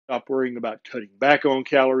Stop worrying about cutting back on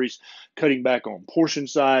calories, cutting back on portion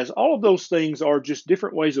size. All of those things are just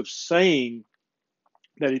different ways of saying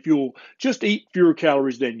that if you'll just eat fewer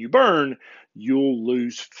calories than you burn, you'll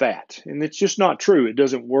lose fat. And it's just not true. It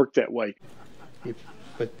doesn't work that way. And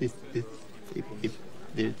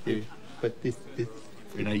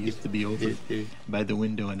I used to be over by the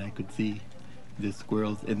window and I could see the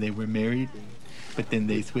squirrels, and they were married, but then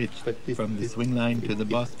they switched from the swing line to the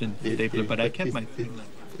Boston stapler, but I kept my swing line.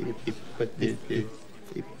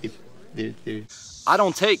 I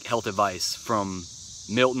don't take health advice from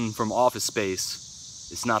Milton from Office Space.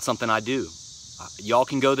 It's not something I do. Y'all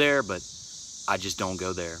can go there, but I just don't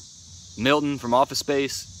go there. Milton from Office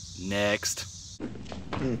Space, next.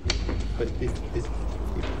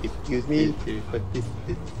 Excuse me?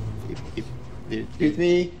 Excuse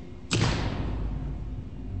me?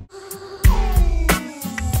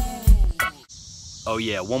 Oh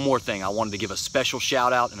yeah, one more thing. I wanted to give a special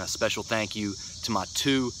shout out and a special thank you to my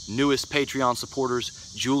 2 newest Patreon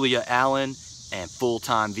supporters, Julia Allen and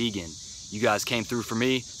Full-Time Vegan. You guys came through for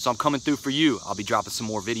me, so I'm coming through for you. I'll be dropping some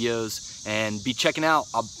more videos and be checking out,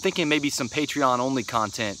 I'm thinking maybe some Patreon only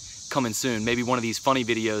content coming soon. Maybe one of these funny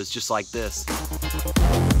videos just like this.